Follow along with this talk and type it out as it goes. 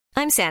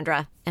I'm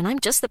Sandra, and I'm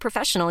just the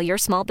professional your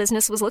small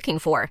business was looking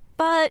for.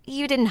 But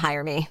you didn't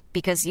hire me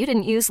because you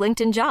didn't use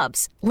LinkedIn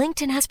Jobs.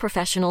 LinkedIn has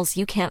professionals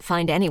you can't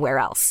find anywhere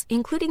else,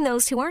 including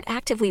those who aren't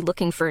actively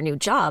looking for a new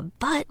job,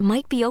 but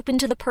might be open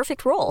to the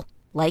perfect role,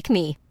 like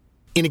me.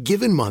 In a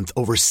given month,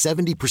 over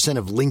 70%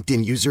 of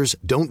LinkedIn users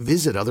don't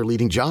visit other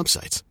leading job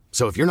sites.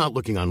 So if you're not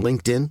looking on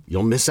LinkedIn,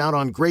 you'll miss out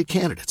on great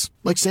candidates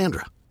like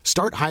Sandra.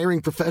 Start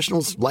hiring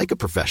professionals like a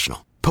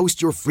professional.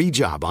 Post your free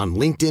job on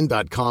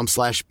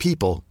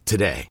linkedin.com/people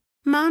today.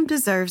 Mom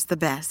deserves the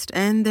best,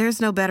 and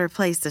there's no better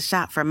place to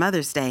shop for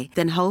Mother's Day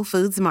than Whole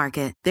Foods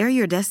Market. They're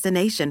your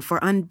destination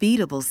for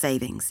unbeatable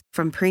savings,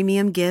 from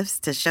premium gifts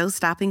to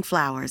show-stopping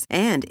flowers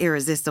and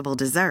irresistible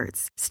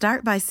desserts.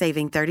 Start by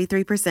saving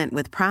 33%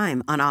 with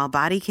Prime on all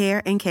body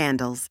care and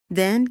candles.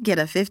 Then get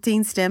a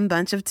 15-stem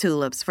bunch of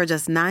tulips for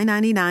just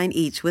 $9.99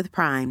 each with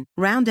Prime.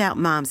 Round out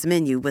Mom's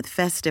menu with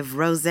festive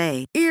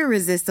rosé,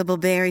 irresistible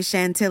berry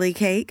chantilly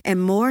cake,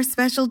 and more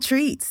special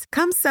treats.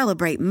 Come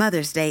celebrate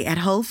Mother's Day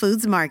at Whole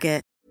Foods Market.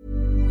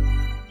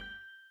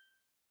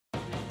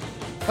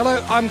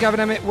 Hello, I'm Gavin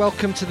Emmett.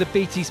 Welcome to the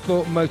BT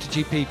Sport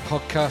MotoGP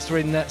podcast. We're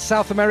in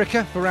South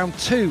America for round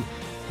 2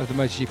 of the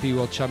MotoGP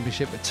World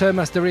Championship at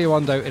Termas de Rio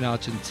Hondo in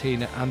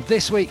Argentina. And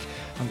this week,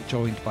 I'm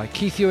joined by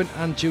Keith Ewan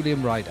and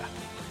Julian Ryder.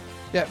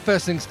 Yeah,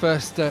 first things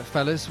first,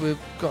 fellas. We've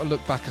got to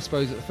look back, I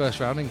suppose, at the first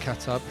round in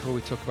Qatar before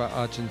we talk about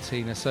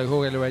Argentina. So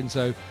Jorge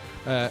Lorenzo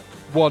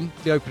won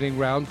the opening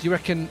round. Do you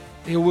reckon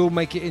he will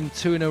make it in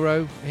 2 in a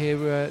row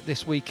here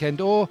this weekend?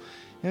 Or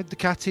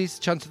Ducati's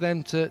chance of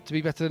them to be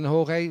better than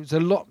Jorge? Is a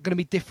lot going to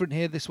be different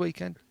here this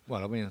weekend?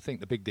 Well, I mean, I think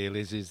the big deal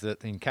is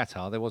that in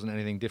Qatar there wasn't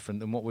anything different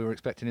than what we were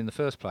expecting in the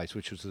first place,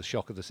 which was the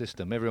shock of the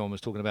system. Everyone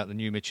was talking about the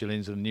new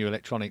Michelins and the new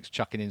electronics,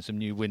 chucking in some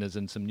new winners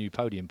and some new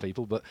podium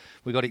people, but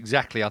we got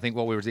exactly, I think,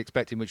 what we were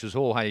expecting, which was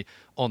Jorge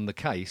on the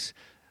case.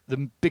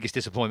 The biggest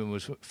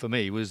disappointment for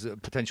me was a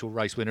potential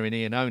race winner in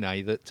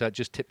Iannone that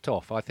just tipped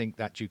off. I think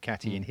that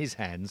Ducati in his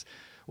hands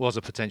was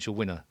a potential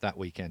winner that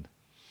weekend.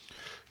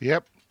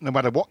 Yep. No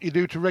matter what you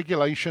do to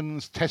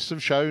regulations, tests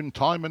have shown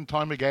time and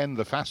time again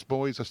the fast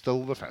boys are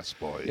still the fast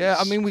boys. Yeah,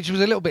 I mean, which was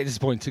a little bit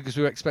disappointing because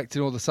we were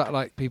expecting all the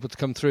satellite people to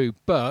come through.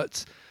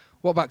 But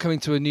what about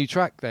coming to a new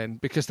track then?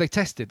 Because they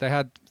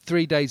had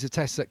 3 days of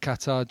tests at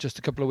Qatar just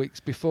a couple of weeks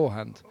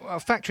beforehand. Well,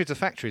 factories are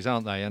factories,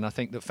 aren't they? And I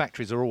think that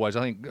factories are always,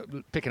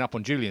 picking up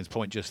on Julian's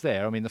point just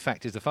there, I mean, the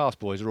fact is the fast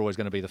boys are always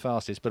going to be the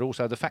fastest, but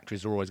also the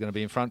factories are always going to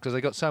be in front because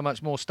they've got so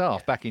much more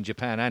staff back in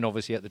Japan and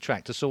obviously at the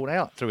track to sort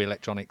out through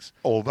electronics.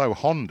 Although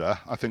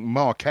Honda, I think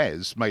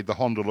Marquez made the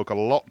Honda look a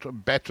lot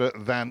better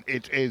than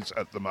it is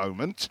at the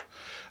moment.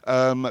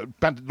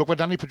 Look where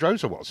Danny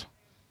Pedrosa was.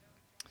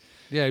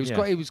 Yeah,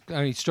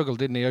 he struggled,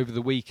 didn't he, over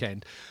the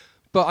weekend.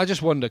 But I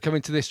just wonder,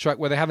 coming to this track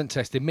where they haven't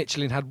tested,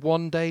 Michelin had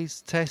 1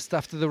 day's test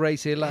after the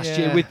race here last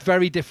year with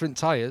very different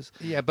tyres.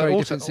 Yeah, but very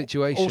different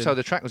situation. Also,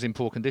 the track was in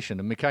poor condition,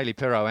 and Michele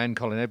Pirro and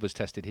Colin Edwards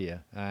tested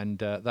here, and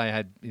they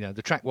had,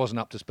 the track wasn't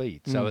up to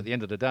speed. So at the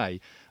end of the day,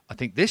 I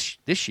think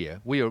this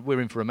year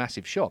we're in for a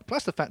massive shock.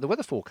 Plus the fact the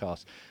weather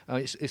forecast,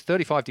 it's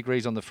 35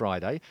 degrees on the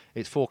Friday.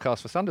 It's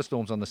forecast for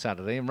thunderstorms on the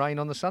Saturday and rain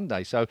on the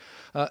Sunday. So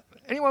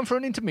anyone for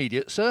an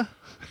intermediate, sir,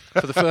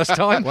 for the first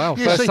time? Wow,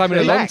 first time in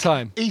a long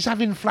time. He's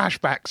having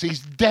flashbacks.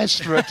 He's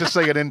desperate to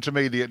see an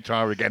intermediate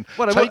tyre again.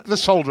 Take the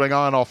soldering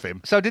iron off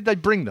him. So did they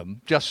bring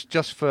them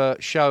just for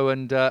show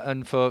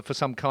and for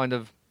some kind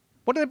of...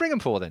 What do they bring them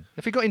for then?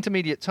 If you've got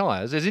intermediate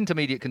tyres, there's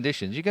intermediate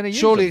conditions, you're going to use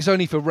Surely them. It's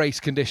only for race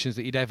conditions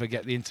that you'd ever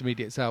get the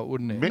intermediates out,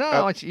 wouldn't it?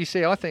 No, I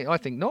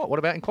think not. What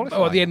about in qualifying?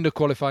 Oh, at the end of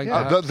qualifying.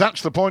 Yeah.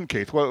 That's the point,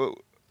 Keith. Well,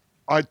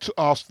 I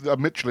asked a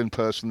Michelin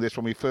person this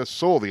when we first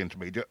saw the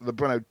intermediate, the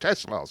Brno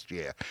test last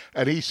year,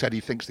 and he said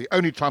he thinks the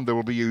only time they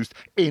will be used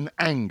in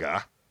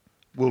anger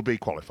will be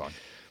qualifying.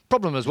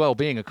 Problem as well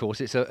being, of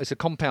course, it's a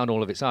compound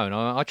all of its own.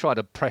 I tried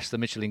to press the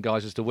Michelin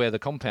guys as to where the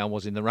compound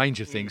was in the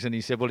range of things, and he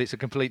said, well, it's a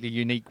completely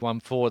unique one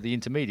for the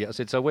intermediate. I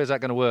said, so where's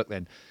that going to work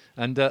then?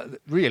 And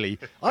really,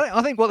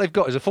 I think what they've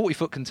got is a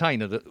 40-foot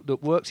container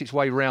that works its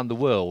way around the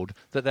world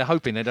that they're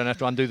hoping they don't have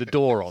to undo the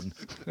door on.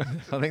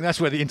 I think that's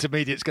where the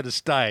intermediate's going to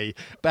stay,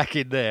 back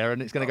in there,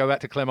 and it's going to go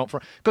back to Clermont.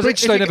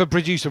 Bridgestone never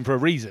produced them for a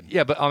reason.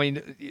 Yeah, but I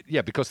mean,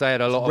 because they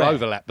had a lot of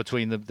overlap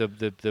between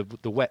the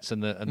wets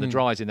and the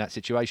dries in that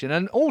situation.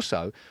 And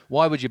also,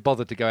 why would you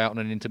bother to go out on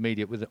an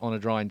intermediate on a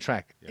drying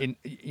track?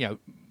 Yeah.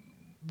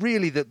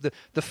 Really, the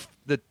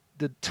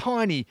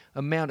tiny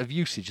amount of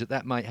usage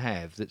that may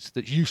have that's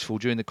useful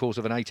during the course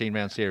of an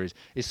 18-round series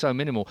is so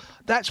minimal.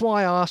 That's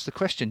why I asked the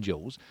question,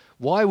 Jules,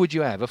 why would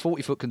you have a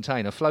 40-foot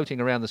container floating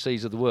around the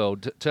seas of the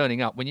world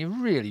turning up when you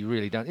really,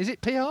 really don't? Is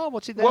it PR?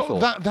 What's it there for?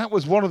 Well, that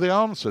was one of the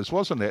answers,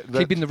 wasn't it?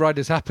 Keeping the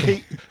riders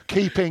happy.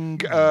 Keeping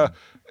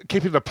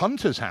the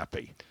punters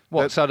happy.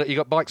 So that you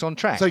got bikes on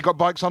track? So you got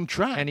bikes on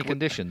track. Any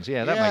conditions,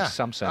 that makes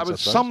some sense. That was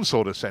some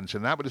sort of sense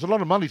in that, but it's a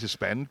lot of money to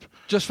spend.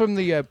 Just from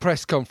the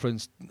press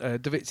conference, Andrea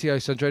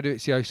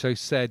Dovizioso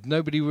said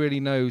nobody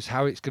really knows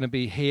how it's going to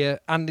be here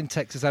and in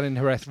Texas and in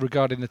Jerez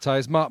regarding the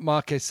tyres. Marc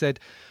Marquez said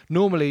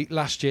normally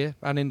last year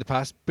and in the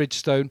past,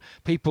 Bridgestone,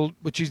 people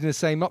were choosing the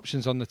same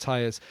options on the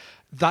tyres.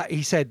 that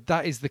he said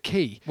that is the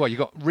key. Well, you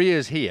got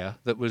rears here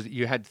that was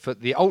you had for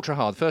the ultra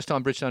hard. First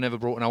time Bridgestone ever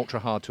brought an ultra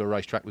hard to a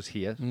racetrack was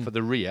here for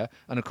the rear,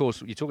 and of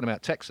course you're talking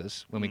about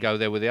Texas when we go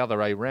there with the other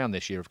way round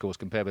this year, of course,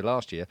 compared with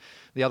last year.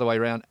 The other way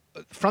round,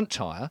 front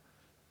tyre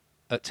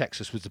at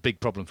Texas was the big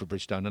problem for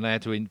Bridgestone, and they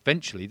had to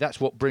eventually. That's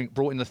what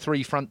brought in the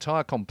 3 front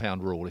tyre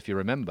compound rule, if you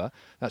remember.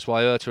 That's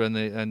why IRTA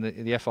and the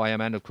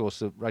FIM and of course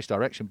the Race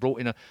Direction brought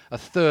in a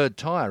third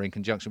tyre in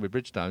conjunction with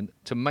Bridgestone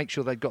to make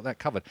sure they'd got that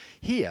covered.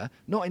 Here,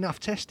 not enough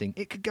testing.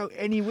 It could go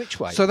any which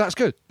way. So that's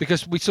good,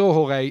 because we saw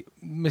Jorge,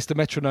 Mr.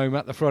 Metronome,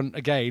 at the front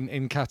again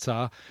in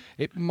Qatar.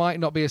 It might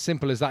not be as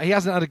simple as that. He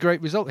hasn't had a great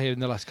result here in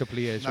the last couple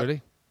of years,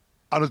 really.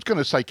 I was going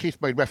to say,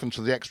 Keith made reference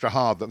to the extra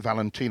hard that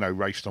Valentino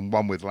raced and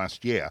won with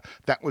last year.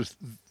 That was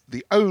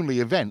the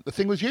only event the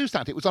thing was used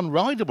at. It was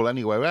unrideable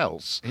anywhere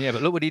else. Yeah,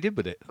 but look what he did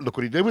with it.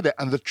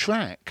 And the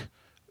track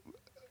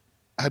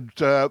had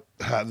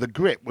the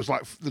grip was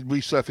like the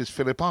resurfaced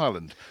Phillip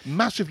Island,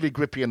 massively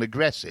grippy and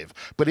aggressive.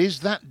 But is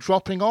that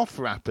dropping off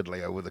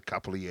rapidly over the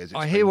couple of years?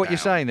 I hear what you're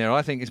saying there.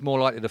 I think it's more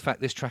likely the fact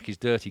this track is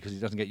dirty because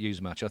it doesn't get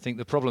used much. I think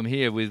the problem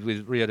here with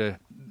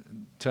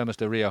Termas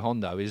de Rio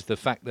Hondo is the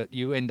fact that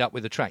you end up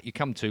with a track you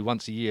come to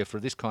once a year for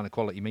this kind of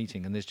quality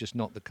meeting, and there's just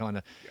not the kind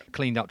of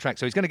cleaned up track.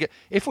 So he's going to get,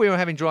 if we were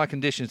having dry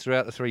conditions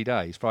throughout the 3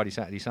 days, Friday,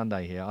 Saturday,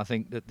 Sunday here, I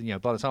think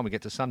that by the time we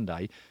get to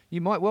Sunday,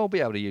 you might well be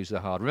able to use the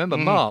hard. Remember,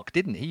 Mark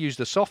didn't he used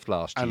the soft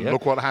last year? And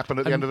look what happened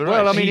at the end of the race.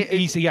 Well, I mean,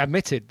 he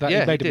admitted that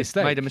he made a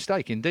mistake. Made a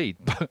mistake indeed.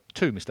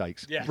 2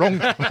 mistakes. Yeah.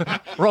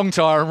 Wrong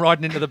tyre and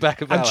riding into the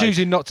back of Valle. And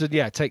choosing not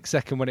to take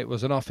second when it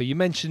was an offer. You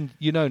mentioned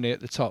Iannone at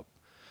the top.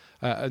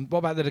 And what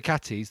about the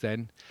Ducatis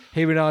then,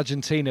 here in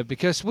Argentina?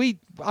 Because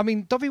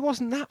Dovi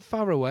wasn't that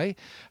far away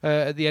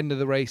at the end of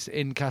the race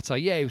in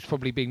Qatar. Yeah, he was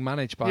probably being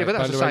managed by... Yeah, but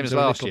that's the same as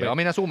last year. I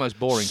mean, that's almost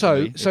boring so,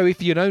 to me. So if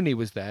Iannone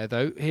was there,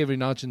 though, here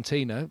in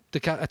Argentina,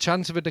 a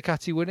chance of a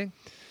Ducati winning?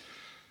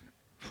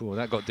 Oh,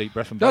 that got deep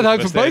breath from both of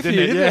us for both of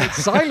you. Yeah.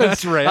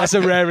 Silence. That's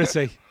a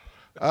rarity.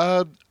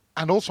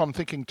 And also I'm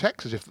thinking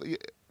Texas,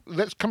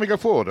 can we go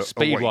forward?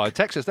 Speed-wise,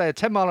 Texas, they're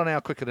 10 mile an hour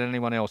quicker than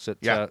anyone else in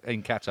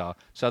Qatar.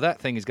 So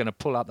that thing is going to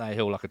pull up that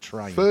hill like a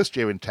train. First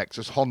year in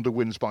Texas, Honda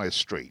wins by a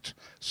street.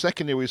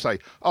 Second year we say,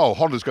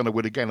 Honda's going to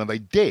win again, and they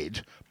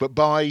did, but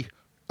by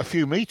a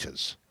few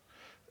metres.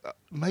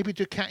 Maybe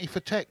Ducati for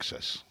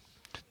Texas.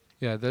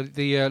 Yeah,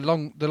 the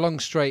long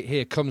straight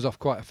here comes off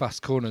quite a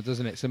fast corner,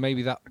 doesn't it? So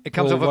maybe that it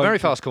comes off a very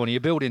fast corner.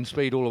 You're building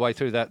speed all the way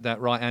through that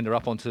right-hander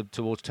up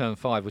towards turn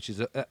 5, which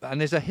is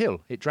and there's a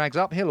hill. It drags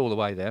uphill all the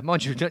way there.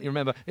 Mind you, don't you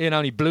remember Ian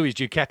only blew his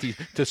Ducati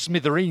to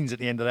smithereens at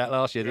the end of that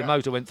last year. The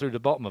motor went through the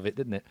bottom of it,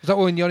 didn't it? Was that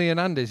when Yoni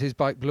Hernandez, his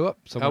bike blew up?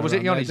 Oh, was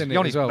it Yoni's?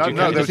 Yoni's well?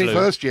 No, there was the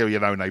first year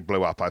Iannone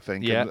blew up, I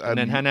think. Yeah, and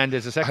then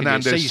Hernandez the second year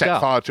Hernandez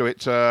set fire to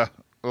it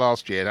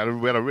last year.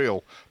 We had a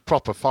real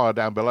proper fire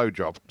down below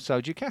job.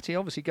 So Ducati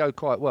obviously go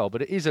quite well,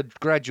 but it is a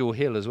gradual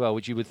hill as well,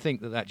 which you would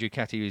think that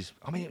Ducati is,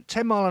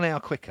 10 mile an hour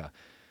quicker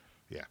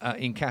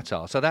in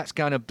Qatar. So that's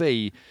going to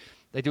be,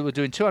 we're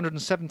doing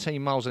 217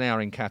 miles an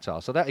hour in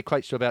Qatar. So that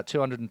equates to about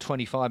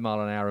 225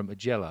 mile an hour in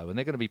Mugello, and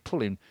they're going to be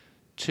pulling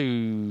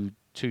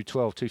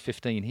 212,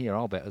 215 here,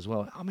 I'll bet as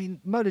well. I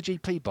mean,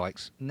 MotoGP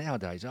bikes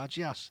nowadays are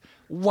just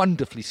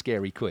wonderfully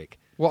scary quick.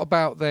 What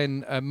about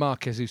then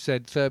Marquez, who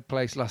said third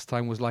place last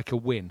time was like a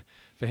win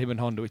for him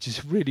and Honda, which is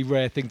a really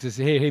rare thing to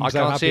hear him so happy about it.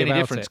 I can't see any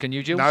difference. Can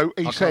you, Jules? No,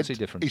 I can't see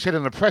difference. He said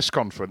in a press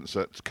conference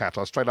at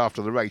Qatar, straight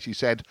after the race, he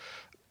said,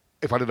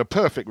 if I did a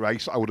perfect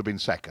race, I would have been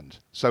second.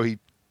 So he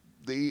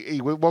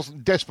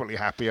wasn't desperately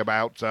happy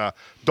about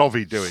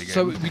Dovi doing it.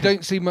 So we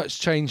don't see much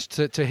change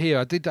to here.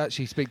 I did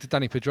actually speak to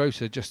Danny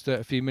Pedrosa just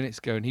a few minutes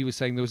ago, and he was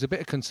saying there was a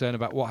bit of concern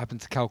about what happened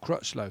to Cal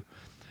Crutchlow.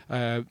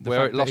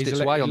 Where it lost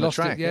its way on the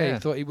track. He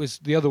thought it was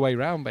the other way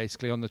round,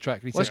 basically, on the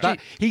track.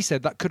 He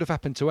said that could have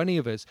happened to any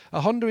of us.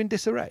 A Honda in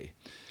disarray?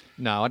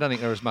 No, I don't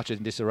think they're as much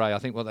in disarray. I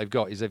think what they've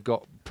got is they've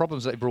got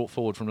problems that they brought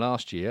forward from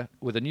last year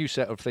with a new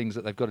set of things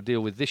that they've got to deal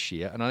with this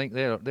year, and I think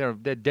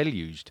they're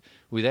deluged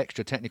with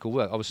extra technical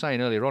work. I was saying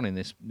earlier on in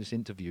this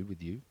interview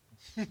with you.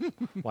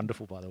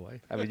 Wonderful, by the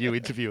way, having you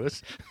interview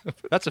us.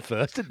 That's a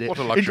first, isn't it? What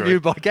a luxury.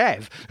 Interviewed by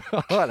Gav.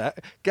 I like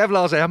that. Gav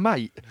Lars, our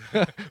mate.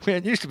 We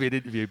hadn't used to be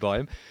interviewed by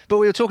him. But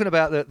we were talking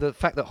about the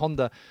fact that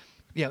Honda,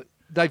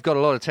 they've got a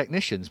lot of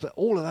technicians, but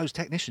all of those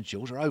technicians,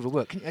 Jules, are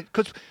overworked.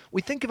 Because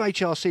we think of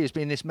HRC as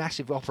being this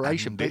massive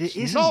operation, but it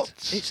isn't. Not.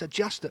 It's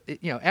just,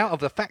 out of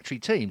the factory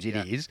teams, it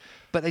is.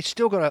 But they've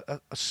still got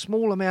a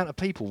small amount of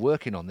people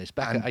working on this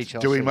back at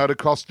HRC. Doing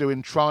motocross,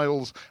 doing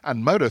trials,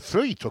 and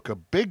Moto3 took a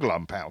big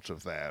lump out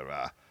of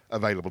their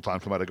available time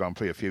for Moto Grand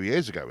Prix a few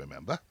years ago,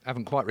 remember?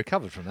 Haven't quite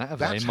recovered from that, have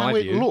they, That's in how my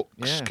it view.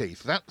 looks,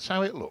 Keith. That's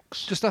how it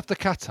looks. Just after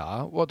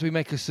Qatar, what do we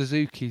make of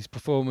Suzuki's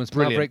performance?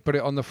 Brilliant. Maverick put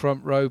it on the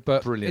front row,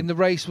 but in the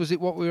race, was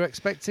it what we were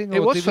expecting?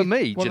 It was for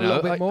me, a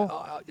little bit more?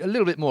 A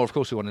little bit more, of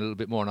course we wanted a little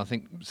bit more, and I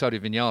think so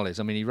did Vinales.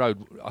 I mean,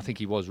 I think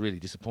he was really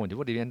disappointed.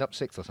 What did he end up,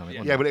 6th or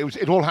something? Yeah, but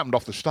it all happened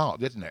off the start,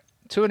 didn't it?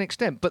 To an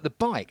extent, but the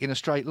bike in a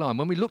straight line.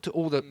 When we looked at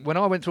when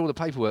I went through all the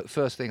paperwork,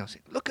 first thing I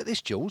said, look at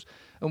this, Jules.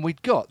 and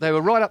they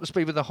were right up to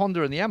speed with the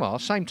Honda and the Yamaha,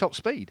 same top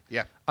speed.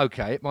 Yeah.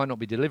 Okay, it might not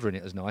be delivering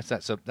it as nice.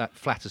 That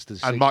flatters to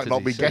see. And might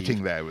not be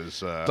getting there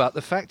as. But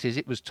the fact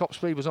is, top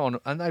speed was on,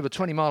 and they were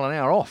 20 mile an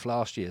hour off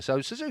last year.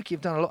 So Suzuki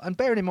have done a lot. And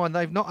bearing in mind,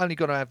 they've not only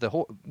got to have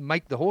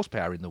make the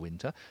horsepower in the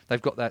winter,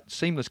 they've got that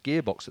seamless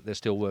gearbox that they're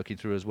still working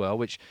through as well,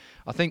 which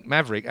I think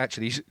Maverick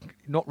actually is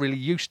not really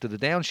used to the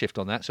downshift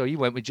on that. So he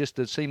went with just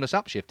the seamless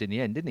upshift in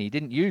the end, didn't he? He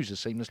didn't use the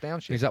seamless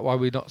downshift. Is that why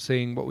we're not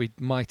seeing what we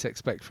might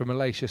expect from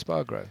Aleix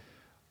Espargaro?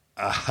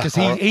 Because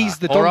he's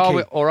the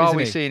donkey. Or are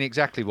we seeing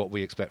exactly what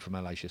we expect from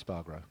Aleix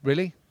Espargaro?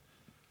 Really?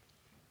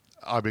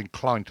 I'm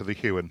inclined to the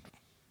Hewen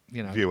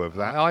view of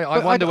that. I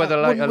wonder whether...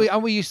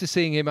 Aren't we used to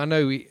seeing him? I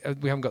know we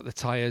haven't got the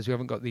tyres, we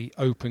haven't got the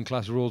open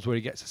class rules where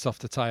he gets a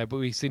softer tyre, but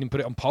we've seen him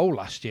put it on pole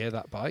last year,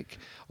 that bike,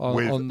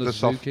 on the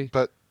Suzuki.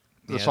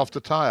 The softer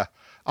tyre.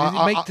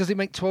 Does it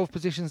make 12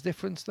 positions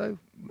difference, though?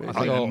 I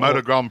think in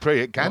Motor Grand Prix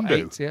it can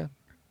do. 8, yeah.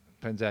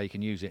 Depends how you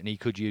can use it, and he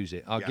could use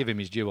it. I'll give him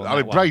his due on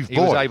that one. Brave he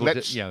boy. Was able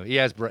to,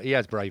 he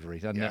has bravery,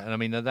 and I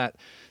mean that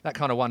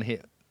kind of one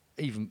hit,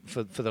 even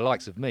for the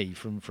likes of me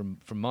from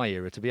my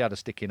era, to be able to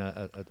stick in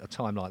a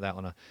time like that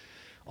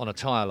on a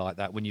tyre like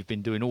that when you've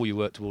been doing all your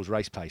work towards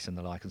race pace and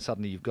the like, and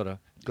suddenly you've got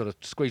to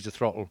squeeze the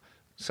throttle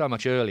so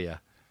much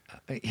earlier.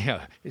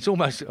 It's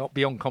almost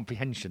beyond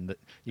comprehension that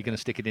you're going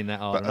to stick it in that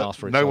hard and ask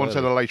for it. No one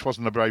said Aleix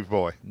wasn't a brave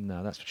boy.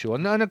 No, that's for sure.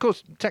 And of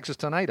course, Texas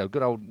Tornado,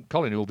 good old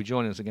Colin, who will be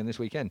joining us again this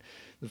weekend.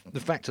 The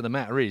fact of the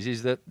matter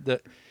is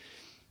that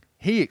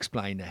he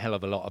explained a hell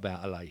of a lot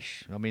about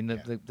Aleix. I mean,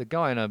 the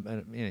guy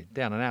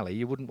down an alley,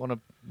 you wouldn't want to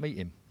meet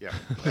him. Yeah.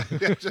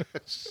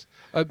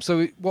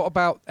 So what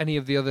about any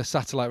of the other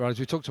satellite riders?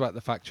 We talked about the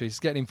factories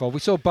getting involved.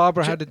 We saw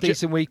Barbara had a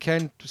decent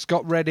weekend.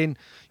 Scott Redding,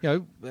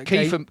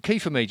 Key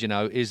for me,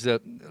 is the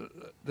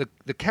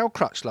Cal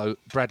Crutchlow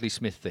Bradley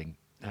Smith thing.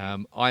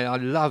 I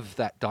love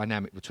that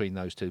dynamic between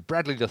those two.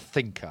 Bradley the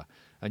thinker,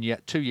 and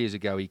yet 2 years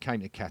ago he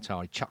came to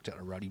Qatar, he chucked it on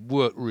the road, he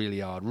worked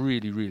really hard,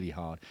 really, really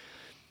hard.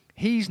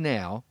 He's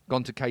now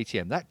gone to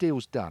KTM. That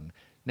deal's done.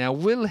 Now,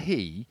 will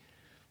he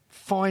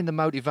find the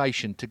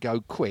motivation to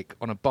go quick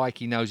on a bike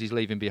he knows he's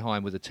leaving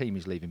behind with a team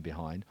he's leaving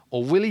behind?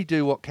 Or will he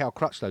do what Cal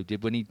Crutchlow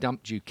did when he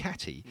dumped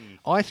Ducati?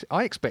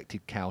 I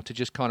expected Cal to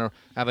just kind of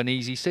have an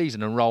easy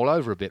season and roll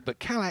over a bit. But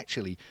Cal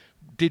actually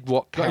did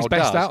what Cal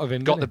best out of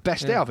him, got the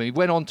best out of him. He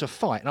went on to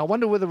fight. And I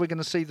wonder whether we're going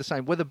to see the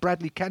same, whether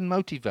Bradley can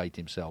motivate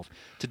himself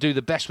to do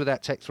the best with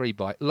that Tech 3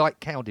 bike, like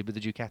Cal did with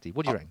the Ducati.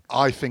 What do you reckon?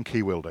 I think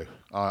he will do.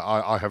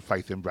 I have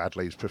faith in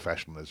Bradley's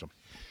professionalism.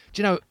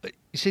 Do you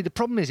see, the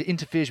problem is it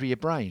interferes with your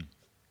brain.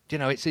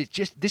 It's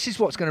just, this is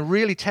what's going to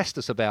really test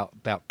us about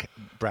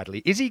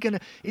Bradley. Is he going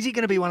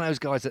to be one of those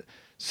guys that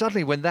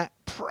suddenly, when that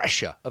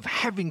pressure of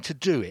having to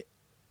do it,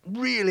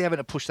 really having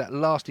to push that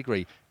last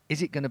degree,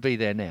 is it going to be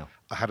there now?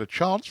 I had a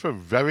chance for a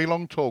very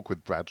long talk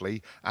with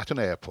Bradley at an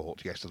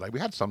airport yesterday.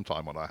 We had some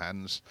time on our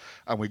hands,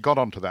 and we got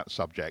onto that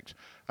subject.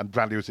 And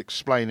Bradley was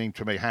explaining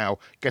to me how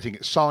getting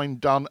it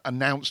signed, done,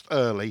 announced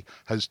early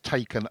has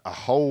taken a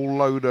whole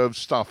load of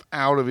stuff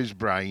out of his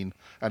brain,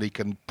 and he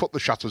can put the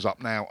shutters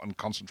up now and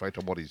concentrate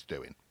on what he's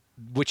doing.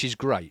 Which is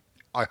great.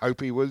 I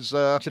hope he was...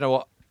 Do you know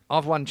what?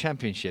 I've won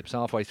championships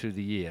halfway through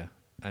the year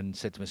and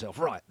said to myself,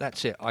 right,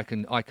 that's it. I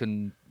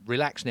can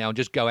relax now and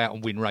just go out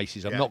and win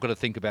races. I'm not going to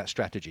think about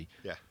strategy.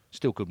 Yeah.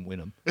 Still couldn't win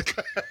them.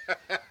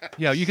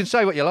 You can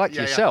say what you like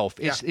to yourself.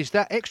 It's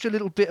that extra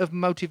little bit of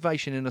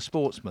motivation in a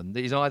sportsman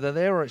that is either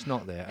there or it's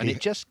not there. And it's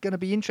just going to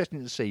be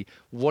interesting to see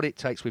what it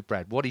takes with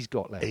Brad, what he's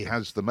got left. He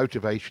has the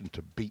motivation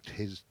to beat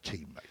his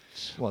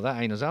teammates. Well,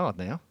 that ain't as hard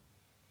now.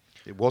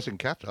 It was in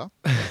Qatar.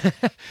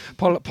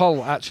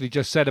 Paul actually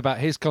just said about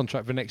his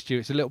contract for next year,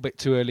 it's a little bit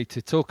too early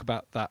to talk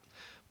about that.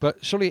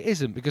 But surely it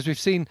isn't, because we've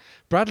seen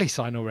Bradley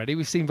sign already.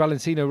 We've seen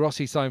Valentino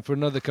Rossi sign for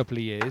another couple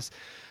of years.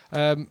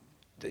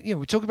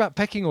 We talk about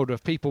pecking order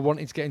of people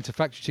wanting to get into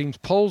factory teams.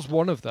 Paul's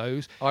one of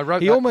those. I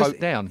wrote that quote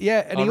down.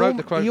 Yeah, and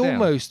he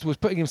almost was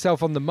putting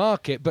himself on the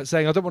market, but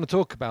saying, I don't want to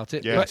talk about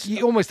it. Yes. But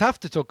you almost have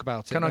to talk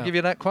about it. Can I give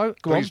you that quote?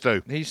 Please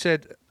do. He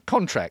said,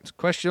 contract,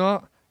 question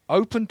mark,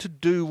 open to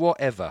do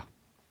whatever,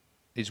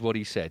 is what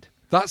he said.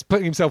 That's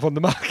putting himself on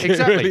the market.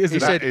 Exactly. Really, isn't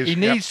He it? said he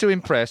needs to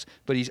impress,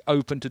 but he's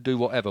open to do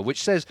whatever,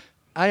 which says,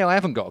 A, I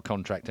haven't got a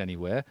contract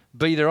anywhere.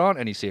 B, there aren't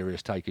any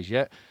serious takers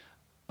yet.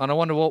 And I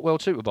wonder what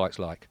World Superbike's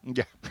like.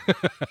 Yeah.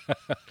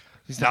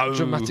 Is that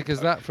dramatic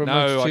as that from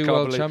a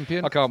two-world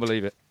champion? I can't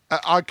believe it.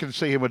 I can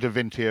see him with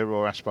Avintia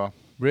or Aspar.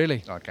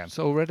 Really? I can.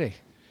 So already?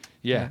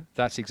 Yeah,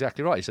 that's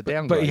exactly right. It's a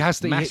downgrade. But he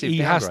has to. Massive He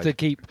has downgrade. to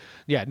keep.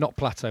 Yeah, not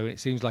plateau. It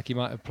seems like he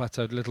might have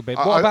plateaued a little bit.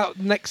 What about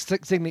next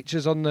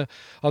signatures on the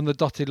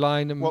dotted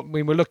line? And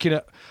we're looking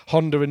at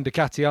Honda and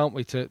Ducati, aren't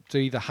we, to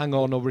either hang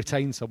on or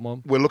retain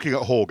someone? We're looking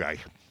at Jorge,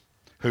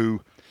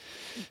 who...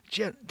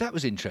 That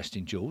was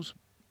interesting, Jules.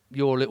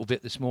 Your little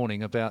bit this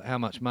morning about how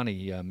much money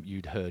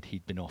you'd heard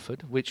he'd been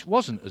offered, which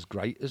wasn't as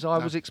great as I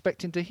was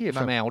expecting to hear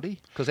from Audi,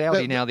 because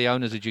Audi now the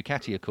owners of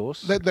Ducati, of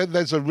course.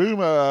 There's a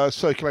rumour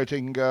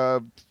circulating,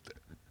 the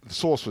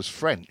source was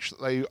French,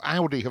 that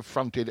Audi have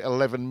fronted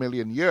 €11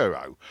 million,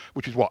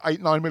 which is what,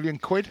 8-9 million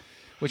quid?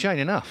 Which ain't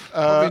enough.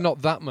 Probably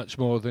not that much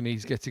more than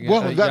he's getting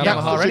Well, at that's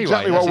Yamaha anyway.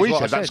 exactly That's what we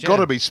what I said. That's said, got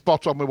to yeah. be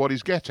spot on with what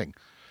he's getting.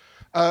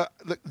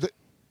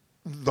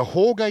 The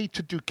Jorge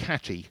to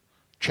Ducati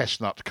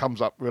chestnut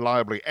comes up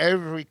reliably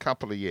every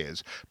couple of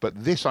years,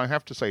 but this, I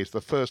have to say, is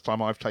the first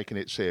time I've taken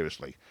it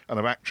seriously and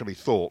I've actually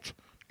thought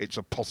it's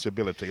a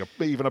possibility,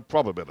 even a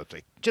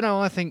probability. Do you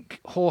know, I think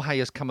Jorge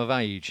has come of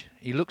age.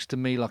 He looks to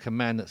me like a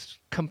man that's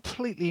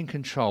completely in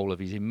control of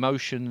his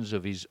emotions,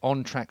 of his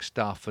on-track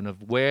stuff, and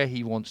of where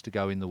he wants to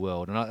go in the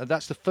world. And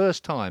that's the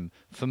first time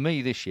for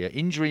me this year.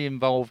 Injury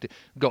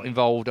got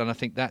involved, and I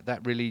think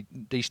that really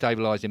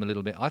destabilised him a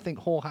little bit. I think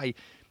Jorge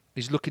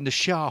is looking the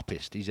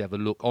sharpest he's ever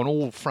looked on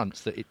all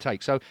fronts that it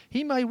takes. So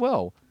he may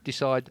well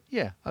decide,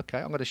 yeah, okay,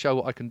 I'm going to show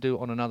what I can do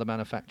on another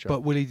manufacturer.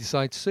 But will he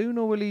decide soon,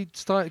 or will he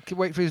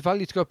wait for his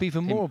value to go up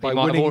even more by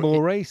might have winning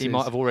more races? He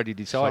might have already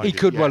decided. He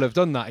could well have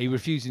done that. He's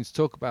refusing to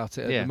talk about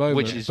it at the moment.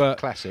 Which is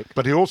classic.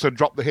 But he also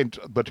dropped the hint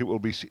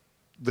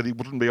that it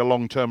wouldn't be a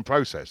long-term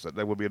process, that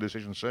there will be a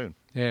decision soon.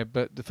 Yeah,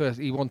 but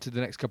he wanted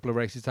the next couple of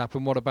races to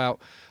happen. What about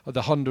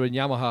the Honda and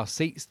Yamaha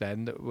seats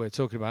then that we're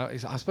talking about?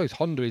 I suppose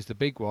Honda is the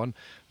big one.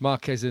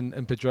 Marquez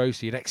and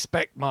Pedrosa. You'd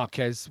expect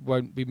Marquez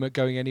won't be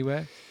going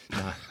anywhere.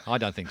 No, I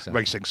don't think so.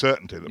 Racing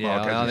certainty that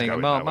Marquez I is think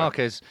going that way.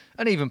 Marquez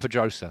and even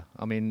Pedrosa.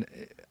 I mean,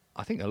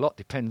 I think a lot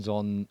depends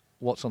on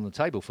what's on the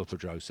table for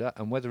Pedrosa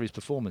and whether his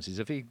performance is.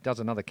 If he does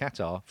another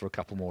Qatar for a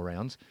couple more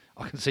rounds,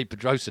 I can see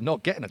Pedrosa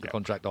not getting a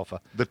contract offer.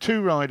 The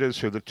two riders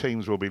who the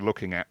teams will be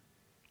looking at,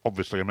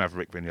 obviously, are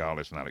Maverick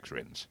Vinales and Alex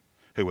Rins,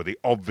 who are the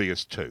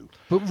obvious two.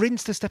 But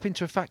Rins to step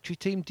into a factory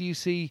team, do you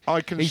see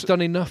he's s-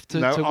 done enough to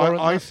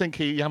warrant I that? think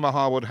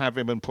Yamaha would have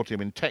him and put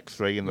him in Tech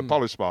 3 in the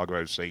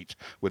Polispargro seat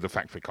with a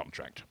factory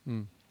contract.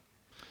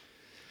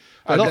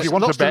 Lots, if you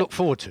want lots to bet, look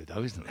forward to,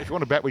 though, isn't if there? you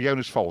want to bet with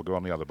Jonas Folger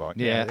on the other bike.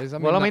 Yeah. it is. I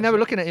mean, Well, they that's- were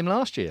looking at him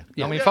last year.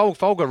 Yeah. I mean,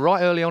 Folger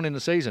right early on in the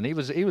season, he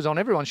was on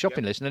everyone's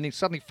shopping list, and then he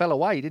suddenly fell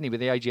away, didn't he, with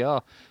the AGR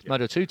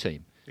Moto 2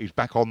 team? He's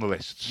back on the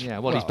lists. Yeah,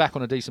 well, he's back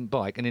on a decent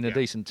bike and in a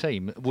decent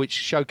team, which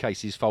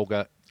showcases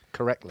Folger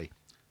correctly.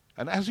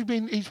 And has he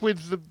been? He's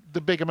with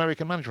the big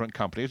American management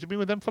company. Has he been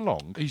with them for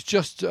long? He's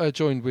just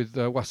joined with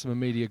Wasserman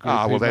Media Group.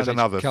 Well, who there's manage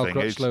another Cal thing.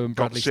 Crutchlow He's and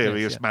got Bradley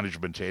serious Smith,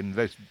 management in.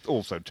 That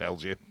also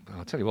tells you.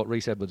 I'll tell you what,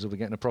 Reece Edwards will be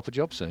getting a proper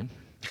job soon.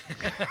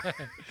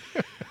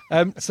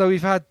 So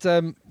we've had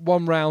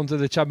one round of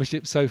the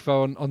championship so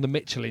far on the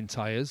Michelin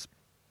tyres.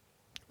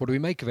 What do we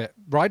make of it?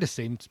 Riders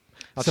seemed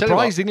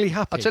surprisingly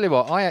happy. I'll tell you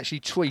what, I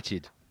actually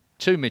tweeted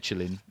to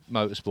Michelin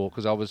Motorsport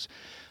because I was...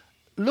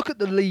 Look at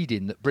the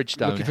lead-in that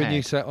Bridgestone Looking for a had.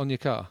 new set on your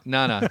car.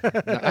 No.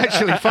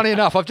 Actually, funny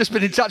enough, I've just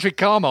been in touch with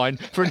Carmine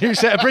for a new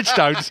set of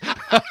Bridgestones.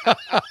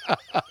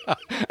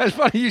 It's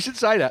funny you should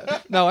say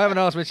that. No, I haven't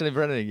asked Michelin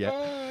for anything yet.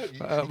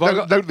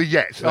 Don't the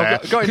yet. there.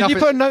 Can you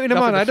put a note in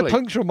mine? I had a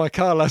puncture on my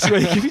car last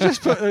week. If you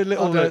just put a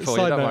little I'll do it for you,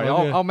 side don't note worry.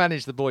 on, yeah. I'll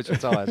manage the boys for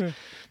tyres.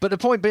 But the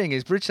point being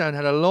is Bridgestone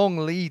had a long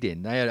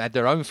lead-in. They had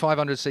their own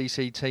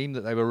 500cc team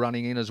that they were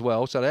running in as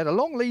well. So they had a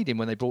long lead-in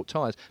when they brought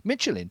tyres.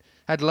 Michelin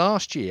had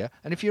last year,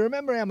 and if you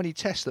remember how many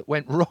tests that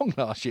went wrong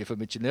last year for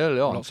Michelin early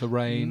on. Lots of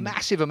rain.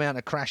 Massive amount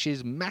of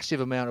crashes,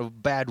 massive amount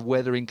of bad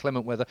weather,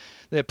 inclement weather.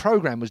 Their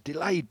programme was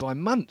delayed by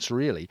months,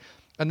 really.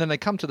 And then they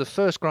come to the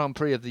first Grand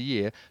Prix of the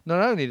year.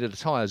 Not only are the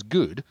tyres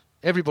good,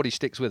 everybody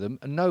sticks with them,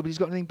 and nobody's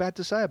got anything bad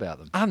to say about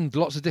them. And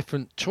lots of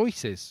different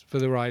choices for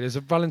the riders.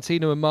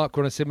 Valentino and Mark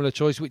were on a similar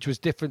choice, which was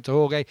different to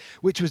Jorge,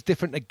 which was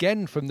different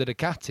again from the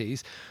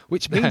Ducatis,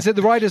 which means that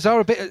the riders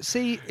are a bit at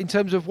sea in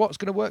terms of what's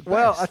going to work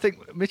Well, best. I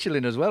think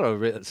Michelin as well are a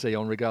bit at sea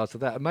on regards to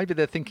that. And maybe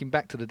they're thinking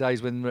back to the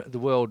days when the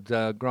World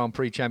Grand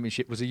Prix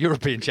Championship was a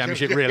European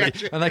Championship, really,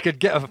 and they could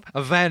get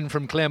a van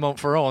from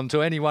Clermont-Ferrand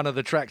to any one of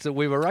the tracks that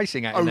we were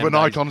racing at.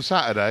 Overnight on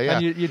Saturday, yeah.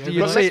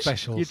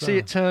 And you'd see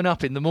it turn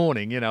up in the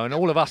morning, and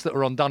all of us that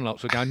were on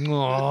Dunlops were going,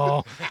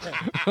 oh,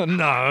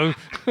 no.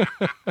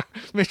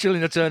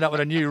 Michelin had turned up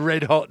with a new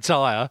red-hot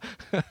tyre.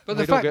 But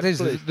the fact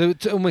is,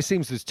 it almost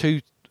seems there's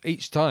two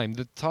each time.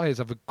 The tyres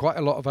have quite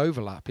a lot of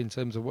overlap in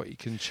terms of what you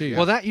can choose.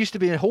 Well, that used to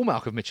be a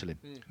hallmark of Michelin.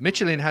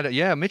 Michelin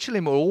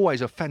Michelin were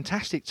always a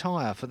fantastic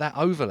tyre for that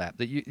overlap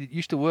that it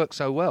used to work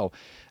so well.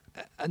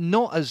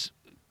 Not as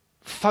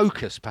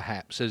focused,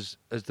 perhaps, as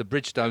the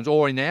Bridgestones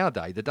or in our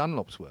day the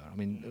Dunlops were. I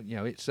mean,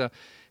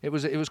 it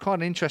was quite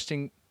an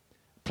interesting.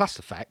 Plus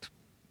the fact,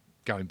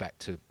 going back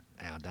to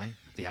our day,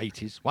 the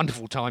 80s,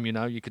 wonderful time,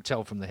 you could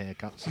tell from the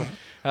haircuts.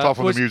 Apart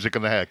from the music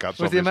and the haircuts,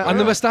 was the obviously. and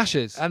the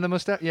moustaches. And the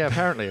moustache, yeah,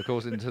 apparently,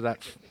 according to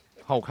that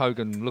Hulk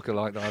Hogan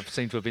lookalike that I've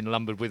seem to have been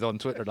lumbered with on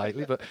Twitter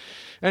lately. But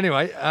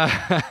anyway,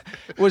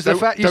 was the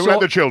fact you don't saw let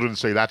the children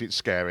see that, it's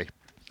scary.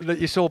 that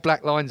you saw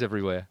black lines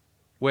everywhere.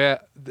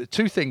 Where the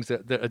two things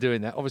that are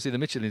doing that, obviously the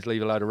Michelins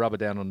leave a load of rubber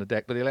down on the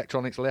deck, but the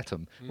electronics let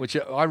them, which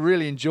I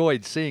really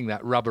enjoyed seeing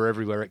that rubber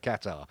everywhere at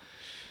Qatar.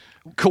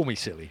 Call me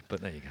silly, but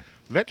there you go.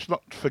 Let's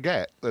not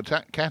forget that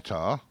at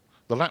Qatar,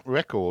 the lap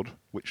record,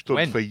 which stood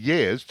When? for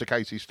years to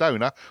Casey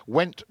Stoner,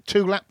 went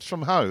 2 laps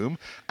from home,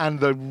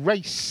 and the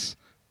race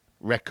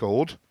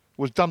record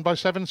was done by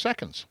 7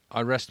 seconds.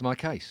 I rest my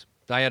case.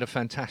 They had a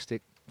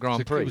fantastic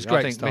Grand Prix. It was great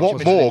I think stuff. What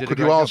Michelin more did a could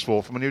you great ask job.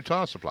 for from a new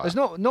tyre supplier? There's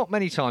not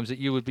many times that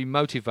you would be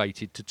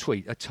motivated to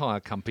tweet a tyre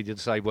company to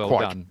say well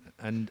Quite. done,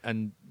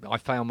 and I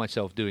found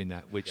myself doing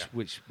that, which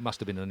must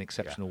have been an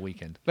exceptional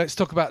weekend. Let's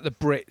talk about the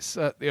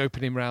Brits at the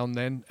opening round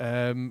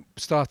then.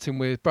 Starting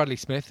with Bradley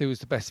Smith, who was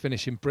the best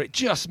finishing Brit,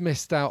 just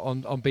missed out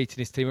on beating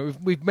his team.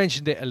 We've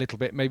mentioned it a little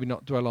bit, maybe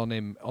not dwell on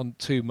him on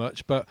too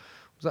much, but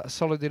was that a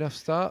solid enough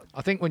start?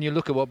 I think when you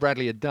look at what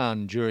Bradley had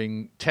done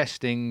during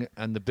testing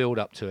and the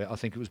build-up to it, I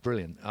think it was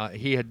brilliant.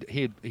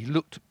 He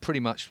looked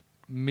pretty much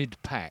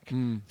mid-pack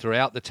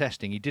throughout the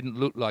testing. He didn't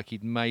look like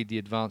he'd made the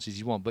advances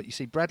he wanted. But you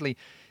see, Bradley,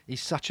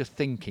 he's such a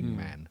thinking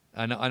man,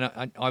 and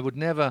I would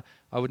never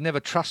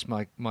trust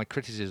my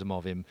criticism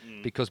of him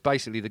because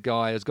basically the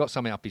guy has got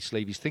something up his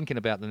sleeve. He's thinking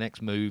about the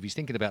next move. He's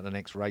thinking about the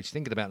next race. He's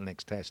thinking about the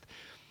next test.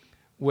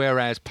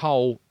 Whereas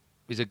Pole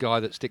is a guy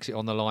that sticks it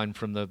on the line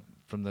from the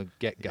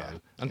get-go,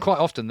 and quite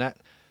often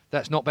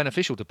that's not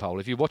beneficial to Pole.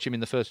 If you watch him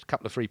in the first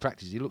couple of free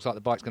practices, he looks like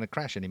the bike's going to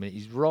crash in him.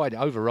 He's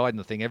overriding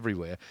the thing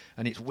everywhere,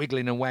 and it's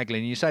wiggling and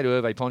waggling. And you say to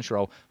Hervé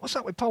Poncharal, "What's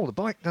up with Pole? The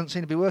bike doesn't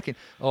seem to be working."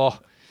 Oh,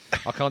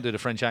 I can't do the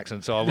French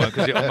accent, so I won't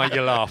because it'll make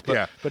you laugh.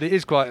 But it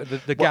is quite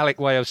the Gallic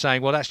way of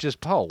saying, well, that's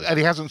just Pole. And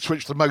he hasn't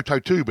switched the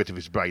Moto2 bit of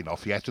his brain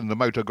off yet and the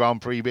Moto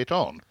Grand Prix bit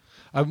on.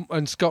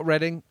 And Scott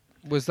Redding,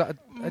 was that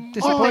a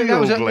disappointment? That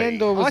was at the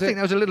end, or was I think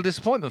that was a little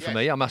disappointment for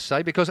me, I must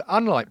say, because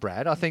unlike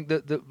Brad, I think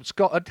that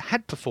Scott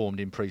had performed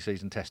in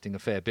pre-season testing a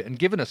fair bit and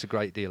given us a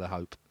great deal of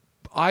hope.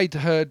 I'd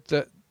heard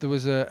that there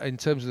was in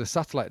terms of the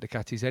satellite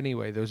Ducatis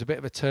anyway, there was a bit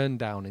of a turn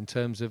down in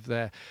terms of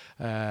their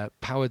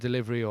power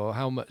delivery or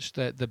how much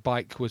the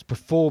bike was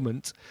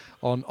performant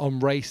on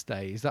race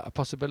day. Is that a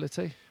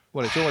possibility?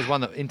 Well, it's always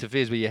one that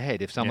interferes with your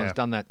head if someone's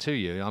done that to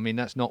you. I mean,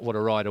 that's not what a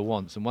rider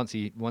wants. And once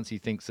he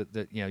thinks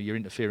that you're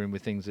interfering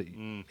with things that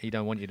he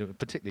don't want you to,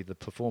 particularly the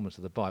performance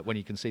of the bike, when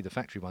you can see the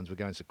factory ones were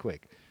going so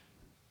quick.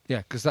 Yeah,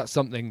 because that's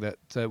something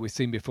that we've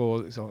seen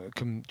before.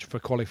 For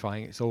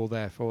qualifying, it's all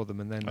there for them,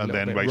 and then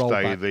race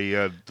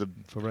day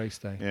for race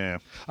day. Yeah.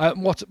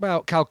 What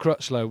about Cal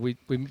Crutchlow? We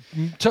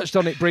touched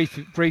on it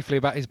briefly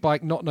about his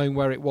bike not knowing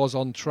where it was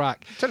on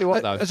track. Tell you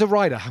what, though, as a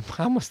rider,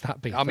 how must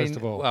that be? I mean, first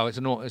of all, well, it's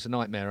a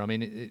nightmare. I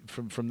mean,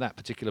 from that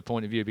particular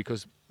point of view,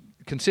 because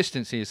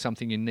consistency is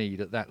something you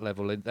need at that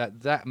level.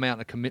 That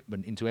amount of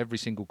commitment into every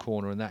single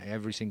corner and that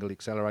every single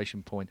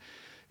acceleration point,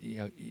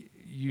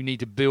 you need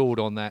to build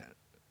on that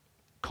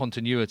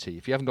continuity.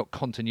 If you haven't got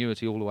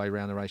continuity all the way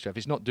around the racetrack, if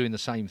it's not doing the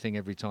same thing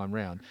every time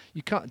round,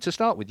 you can't. To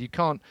start with, you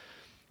can't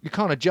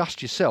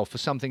adjust yourself for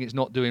something it's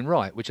not doing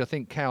right. Which I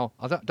think Cal,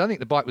 I don't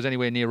think the bike was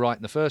anywhere near right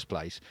in the first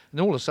place,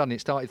 and all of a sudden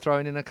it started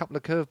throwing in a couple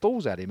of curved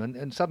balls at him,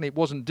 and suddenly it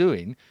wasn't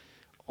doing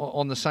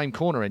on the same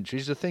corner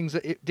entries the things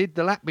that it did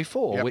the lap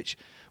before, which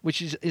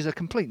is a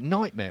complete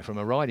nightmare from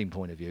a riding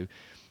point of view.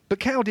 But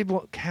Cal did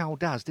what Cal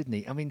does, didn't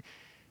he? I mean,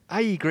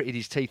 he gritted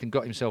his teeth and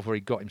got himself where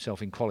he got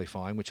himself in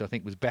qualifying, which I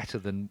think was better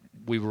than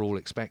we were all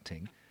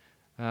expecting.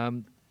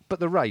 But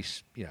the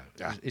race,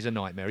 is a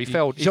nightmare. He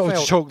failed.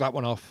 Chalk that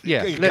one off.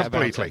 Yeah,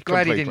 completely.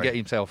 Glad he didn't get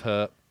himself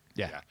hurt.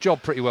 Yeah,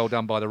 job pretty well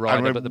done by the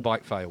rider, but the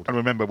bike failed. And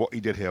remember what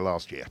he did here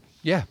last year.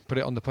 Yeah, put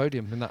it on the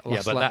podium in that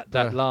last lap.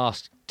 That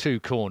last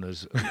two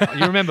corners,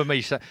 you remember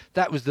me saying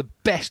that was the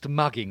best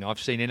mugging I've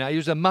seen. It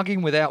was a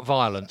mugging without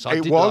violence. I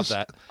did love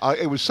that.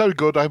 It was so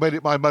good. I made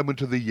it my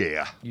moment of the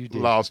year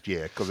last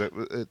year because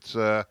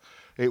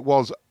it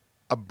was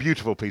a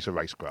beautiful piece of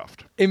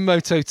racecraft. In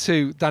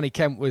Moto2, Danny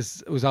Kent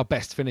was our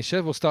best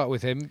finisher. We'll start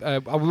with him.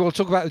 We will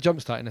talk about the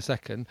jump start in a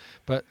second.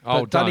 But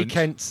Danny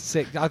Kent's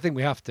sick. I think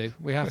we have to.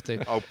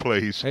 Oh,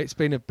 please. It's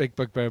been a big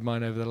bugbear of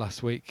mine over the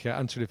last week,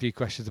 answering a few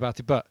questions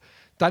about it. But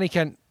Danny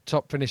Kent,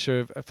 top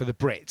finisher for the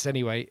Brits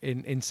anyway,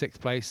 in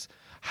sixth place.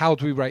 How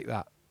do we rate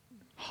that?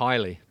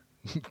 Highly.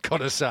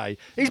 Gotta say,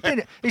 he's been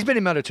in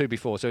Moto2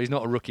 before, so he's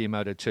not a rookie in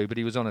Moto2. But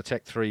he was on a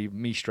Tech 3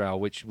 Mistral,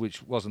 which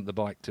wasn't the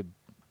bike, to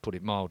put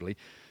it mildly.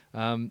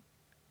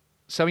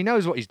 So he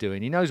knows what he's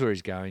doing. He knows where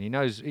he's going. He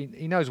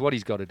knows what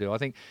he's got to do. I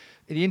think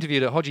the interview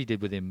that Hodgie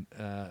did with him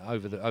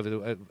over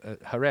the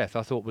Jerez,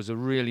 I thought was a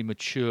really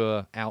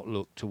mature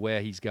outlook to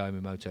where he's going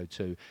with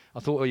Moto2. I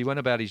thought he went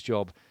about his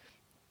job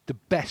the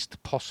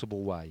best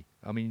possible way.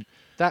 I mean,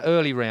 that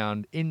early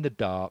round in the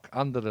dark,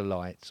 under the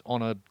lights,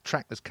 on a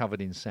track that's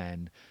covered in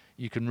sand,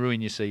 you can ruin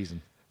your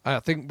season. I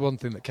think one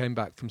thing that came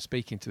back from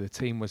speaking to the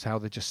team was how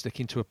they're just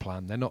sticking to a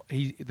plan.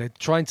 They're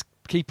trying to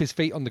keep his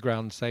feet on the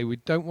ground and say, we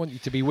don't want you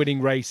to be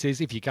winning races.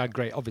 If you can,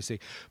 great, obviously.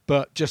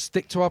 But just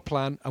stick to our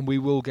plan and we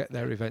will get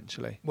there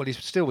eventually. Well,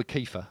 he's still with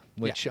Kiefer,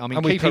 which, yeah. I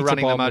mean, Kiefer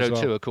running the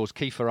Moto2, of course.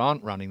 Kiefer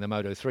aren't running the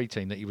Moto3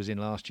 team that he was in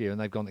last year, and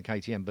they've gone to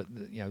KTM. But,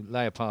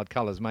 Leopard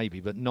colours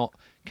maybe, but not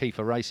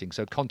Kiefer Racing.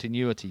 So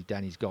continuity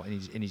Danny's got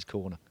in his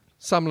corner.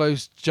 Sam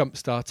Lowe's jump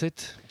started,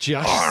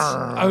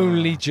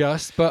 only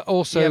just, but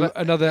also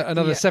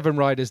another 7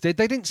 riders did.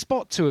 They didn't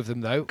spot 2 of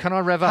them though. Can I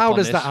rev up? How on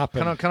does this? that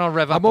happen? Can I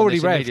rev up? I'm already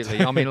on this revved.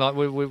 immediately? I mean,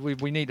 like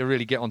we need to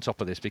really get on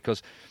top of this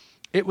because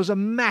it was a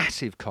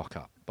massive cock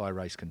up by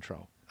Race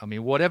Control. I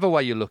mean, whatever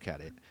way you look at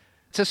it.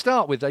 To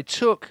start with, they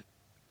took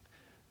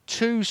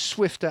 2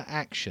 swifter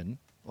action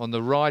on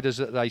the riders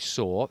that they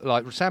saw.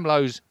 Like Sam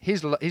Lowe's,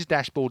 his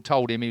dashboard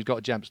told him he was got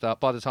a jump start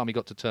by the time he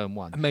got to turn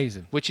 1.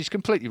 Amazing. Which is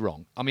completely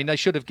wrong. I mean, they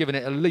should have given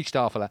it at least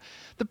half a lap.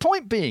 The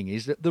point being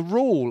is that the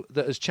rule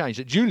that has changed,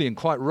 that Julian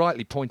quite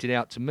rightly pointed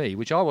out to me,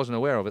 which I wasn't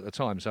aware of at the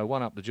time, so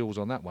one up the Jules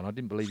on that one. I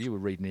didn't believe you were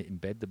reading it in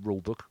bed, the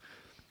rule book.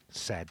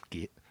 Sad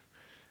git.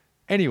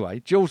 Anyway,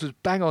 Jules was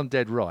bang on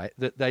dead right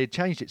that they had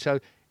changed it. So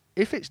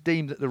if it's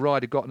deemed that the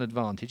rider got an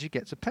advantage, he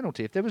gets a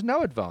penalty. If there was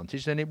no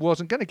advantage, then it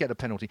wasn't going to get a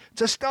penalty.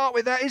 To start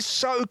with, that is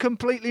so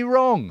completely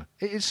wrong.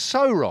 It is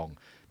so wrong.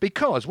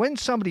 Because when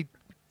somebody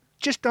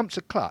just dumps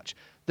a clutch,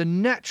 the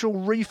natural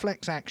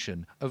reflex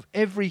action of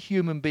every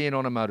human being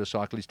on a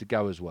motorcycle is to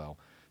go as well.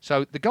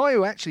 So the guy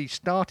who actually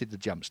started the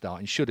jump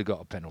starting should have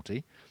got a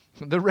penalty.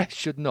 The rest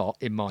should not,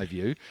 in my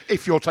view.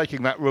 If you're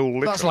taking that rule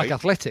literally. That's like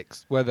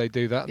athletics, where they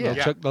do that.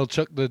 Yeah. They'll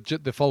chuck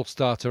the false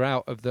starter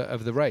out of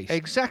the race.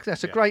 Exactly.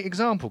 That's a great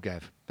example,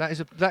 Gav. That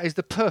is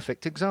the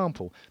perfect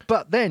example.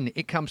 But then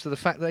it comes to the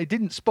fact that they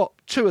didn't spot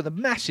two of the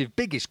massive,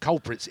 biggest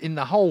culprits in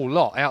the whole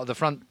lot out of the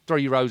front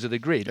 3 rows of the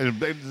grid.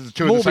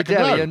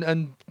 Morbidelli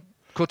and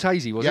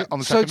Cortese, was it? On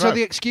the second So row.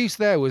 the excuse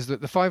there was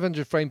that the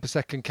 500 frame per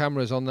second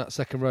cameras on that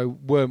second row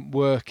weren't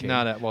working.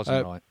 No, that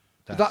wasn't right.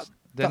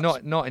 There are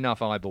not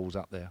enough eyeballs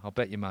up there. I'll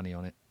bet you money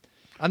on it.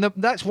 And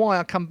that's why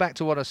I come back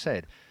to what I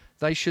said.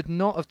 They should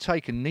not have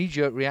taken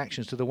knee-jerk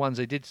reactions to the ones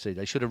they did see.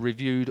 They should have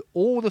reviewed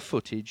all the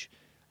footage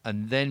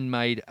and then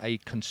made a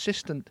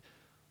consistent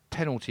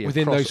penalty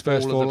within across those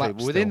first all 4 of the laps.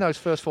 people. Within those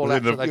first 4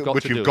 laps that they've got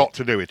which to you've do got it.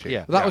 to do it in.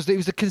 Yeah. It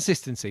was the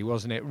consistency,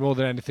 wasn't it? More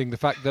than anything, the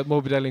fact that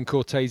Morbidelli and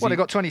Cortese Well, they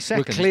got 20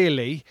 seconds. were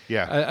clearly,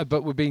 Yeah.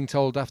 but we're being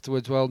told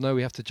afterwards, well, no,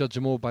 we have to judge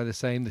them all by the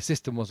same. The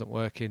system wasn't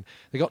working.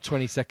 They got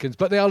 20 seconds,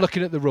 but they are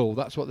looking at the rule.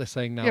 That's what they're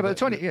saying now. Yeah, but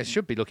 20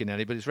 should be looking at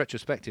it, but it's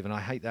retrospective, and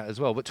I hate that as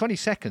well. But 20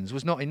 seconds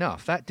was not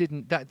enough. That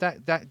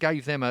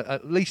gave them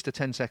at least a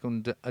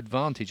 10-second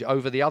advantage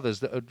over the others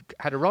that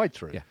had a ride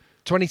through. Yeah.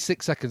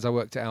 26 seconds I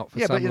worked it out for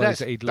Yeah, Sam but Lowe's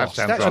that he'd that lost.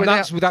 sounds That's right. And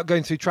that's without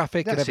going through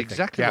traffic and That's everything.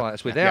 exactly right.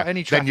 That's without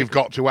any traffic. Then you've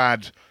got to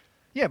add.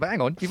 Yeah, but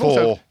hang on. You've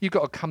 4.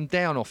 got to come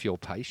down off your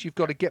pace. You've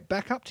got to get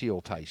back up to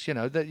your pace. You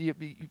know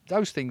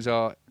those things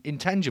are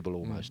intangible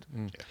almost.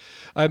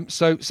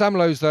 So Sam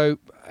Lowe's, though,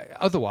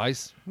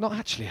 otherwise not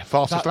actually a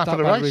Fastest lap of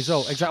the bad race.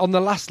 result. Exactly on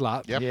the last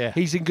lap. Yep. Yeah.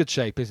 He's in good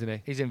shape, isn't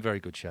he? He's in very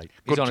good shape.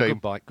 Good He's on team. a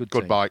good bike. Good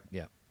team. bike.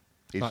 Yeah.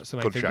 He's That's the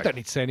main good thing. shape. We don't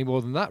need to say any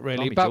more than that,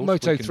 really. Blimey, About Jules,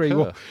 Moto we 3.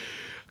 concur. Well,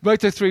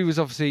 Moto 3 was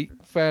obviously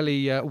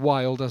fairly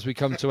wild, as we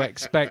come to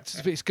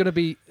expect. It's going to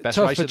be Best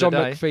tough race for of the John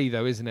day. McPhee,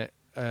 though, isn't it?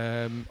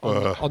 On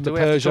the Do we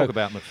have to Peugeot. talk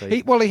about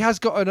McPhee? He has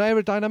got an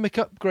aerodynamic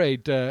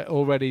upgrade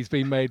already. He's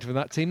been made from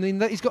that team.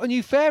 He's got a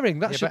new fairing.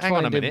 That Yeah, should but hang on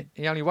a find him. minute.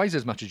 He only weighs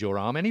as much as your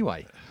arm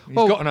anyway. He's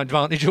Well, got an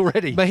advantage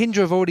already. Mahindra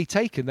have already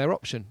taken their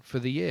option for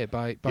the year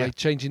by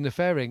changing the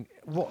fairing.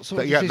 What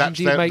sort of Yeah, decision that's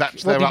do you their- make?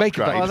 that's What do their you make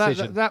of upgrade. that Well,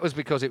 decision? that was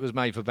because it was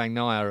made for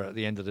Bagnaia at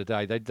the end of the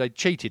day. They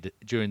cheated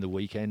during the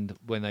weekend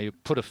when they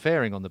put a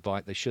fairing on the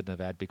bike they shouldn't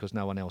have had because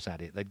no one else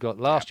had it. They'd got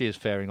last year's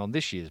fairing on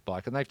this year's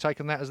bike and they've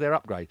taken that as their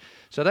upgrade.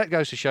 So that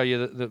goes to show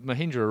you that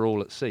Mahindra are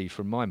all at sea,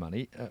 from my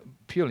money,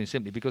 purely and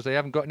simply because they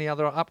haven't got any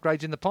other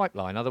upgrades in the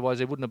pipeline. Otherwise,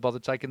 they wouldn't have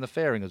bothered taking the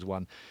fairing as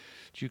one.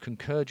 Do you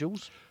concur,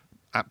 Jules?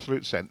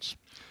 Absolute sense.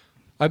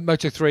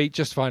 Moto 3,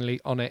 just finally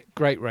on it.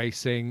 Great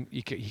racing.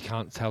 You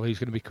can't tell who's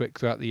going to be quick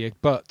throughout the year.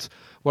 But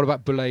what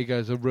about Bulega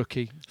as a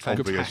rookie?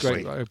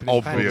 Obviously. Great opening.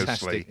 Obviously.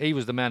 Fantastic. He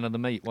was the man of the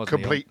meet,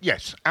 wasn't Complete.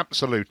 Yes,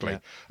 absolutely. Yeah.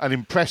 And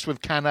impressed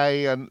with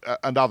Canet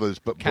and others.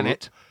 But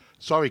Canet.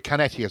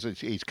 Canet.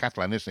 He's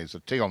Catalan, isn't he? It's a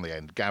T on the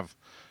end. Gav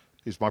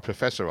is my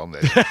professor on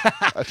this. he?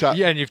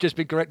 Yeah, and you've just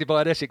been corrected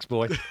by an Essex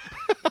boy.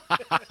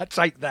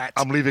 Take that.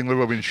 I'm leaving the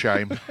room in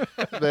shame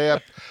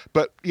there.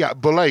 But yeah,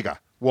 Bulega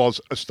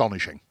was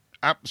astonishing.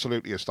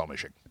 Absolutely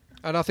astonishing.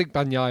 And I think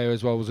Bagnaia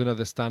as well was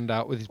another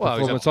standout with his Well, he's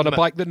performance on a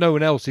bike that no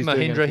one else is doing.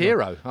 Mahindra anything on.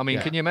 hero. I mean,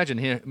 Yeah. can you imagine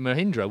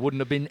Mahindra wouldn't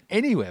have been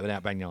anywhere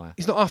without Bagnaia?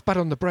 He's not half bad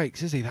on the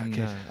brakes, is he, that kid?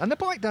 No. And the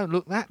bike don't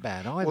look that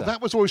bad either. Well,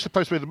 that was always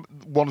supposed to be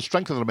the one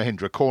strength of the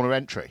Mahindra, corner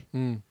entry.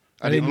 And,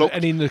 And it in, looked,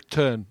 and in the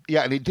turn.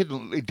 yeah, and it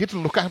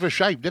didn't look out of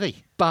shape, did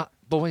he? But,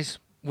 boys,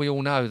 we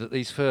all know that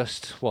these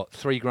first,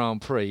 3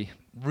 Grand Prix,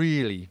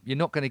 really, you're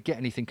not going to get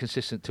anything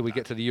consistent till we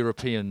get to the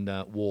European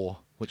war,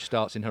 which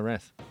starts in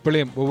Jerez.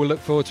 Brilliant. Well, we'll look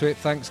forward to it.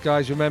 Thanks,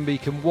 guys. Remember, you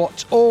can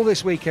watch all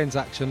this weekend's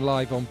action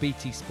live on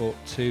BT Sport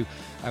 2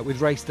 with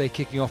race day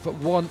kicking off at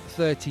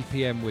 1:30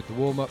 p.m. with the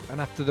warm-up.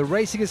 And after the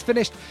racing is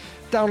finished,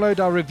 download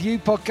our review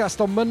podcast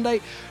on Monday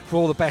for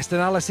all the best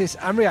analysis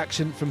and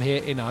reaction from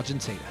here in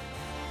Argentina.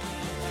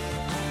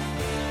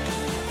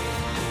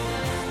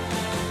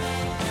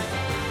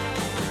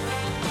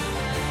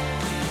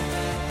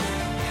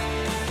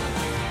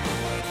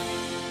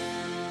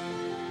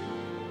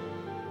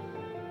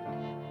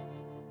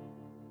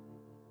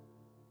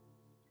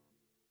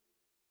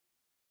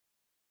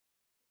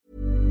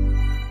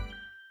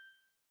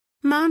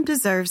 Mom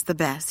deserves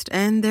the best,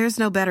 and there's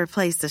no better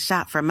place to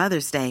shop for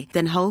Mother's Day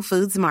than Whole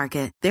Foods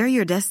Market. They're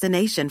your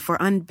destination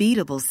for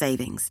unbeatable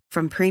savings,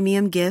 from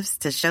premium gifts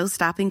to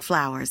show-stopping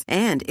flowers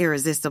and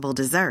irresistible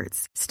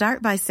desserts.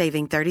 Start by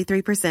saving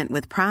 33%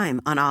 with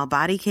Prime on all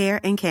body care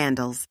and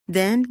candles.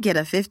 Then get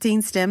a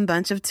 15-stem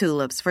bunch of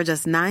tulips for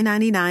just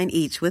 $9.99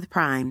 each with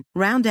Prime.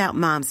 Round out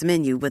Mom's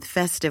menu with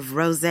festive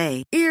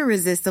rosé,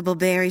 irresistible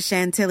berry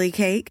chantilly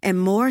cake, and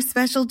more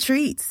special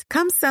treats.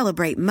 Come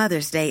celebrate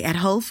Mother's Day at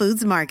Whole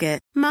Foods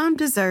Market. Mom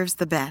deserves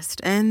the best,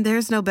 and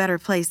there's no better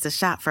place to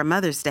shop for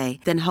Mother's Day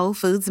than Whole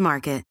Foods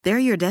Market.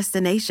 They're your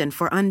destination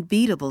for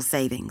unbeatable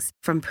savings,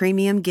 from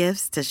premium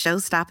gifts to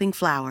show-stopping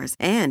flowers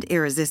and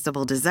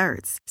irresistible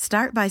desserts.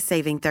 Start by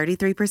saving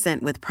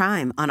 33% with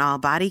Prime on all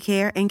body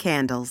care and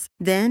candles.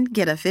 Then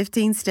get a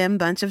 15-stem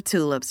bunch of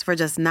tulips for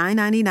just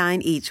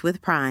 $9.99 each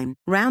with Prime.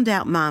 Round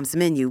out Mom's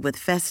menu with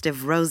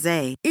festive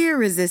rosé,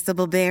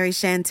 irresistible berry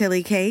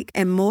chantilly cake,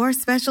 and more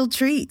special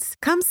treats.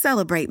 Come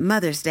celebrate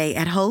Mother's Day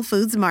at Whole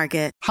Foods Market.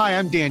 Hi,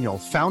 I'm Daniel,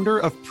 founder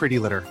of Pretty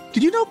Litter.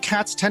 Did you know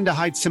cats tend to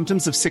hide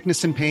symptoms of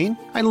sickness and pain?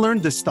 I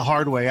learned this the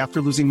hard way after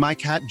losing my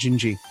cat,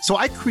 Gingy. So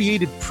I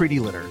created Pretty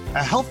Litter,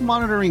 a health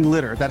monitoring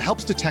litter that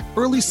helps detect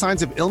early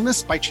signs of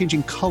illness by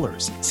changing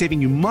colors,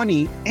 saving you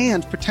money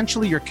and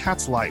potentially your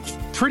cat's life.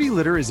 Pretty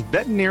Litter is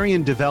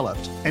veterinarian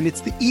developed, and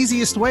it's the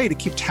easiest way to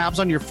keep tabs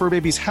on your fur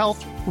baby's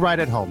health right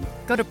at home.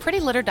 Go to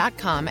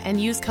prettylitter.com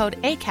and use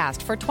code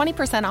ACAST for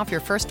 20% off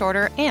your first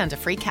order and a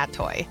free cat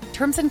toy.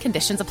 Terms and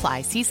conditions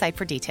apply. See site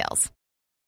for details.